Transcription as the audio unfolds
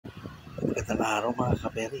Magandang araw mga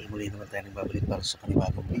kaperi, muli naman tayo nagbabalik para sa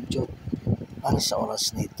panibagong video. Para sa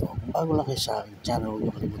oras na ito, kung bago lang kayo sa aking channel,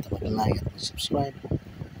 huwag niyo kalimutan mag-like at mag-subscribe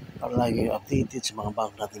para lagi kayo updated sa mga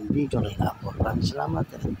bago nating video na ina-upload. Maraming salamat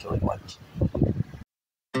and enjoy watching.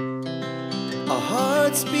 Our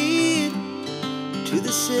hearts beat to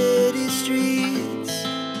the city streets.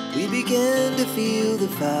 We began to feel the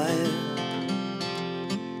fire.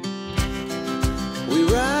 We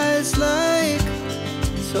rise like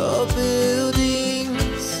tall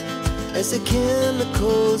buildings as the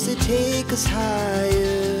chemicals, they take us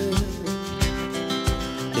higher.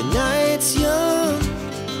 The night's young,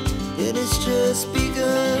 it has just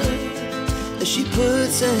begun as she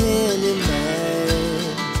puts her hand in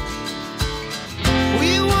mine.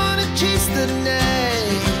 We wanna chase the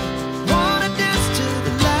night, wanna dance to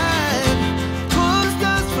the light, pull the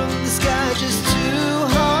stars from the sky, just two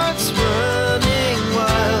hearts running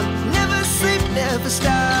wild. Never sleep, never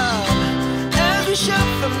stop, as we shout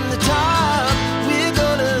from the top.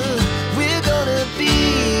 We're gonna be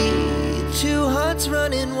two hearts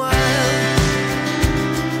running wild.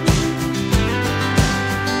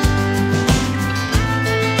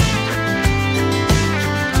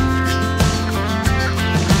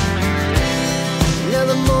 Now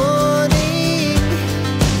the morning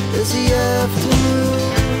is the afternoon.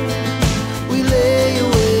 We lay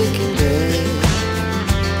awake in bed.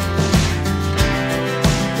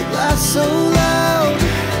 The laughs so loud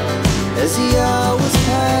as the hours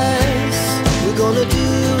pass. We're gonna do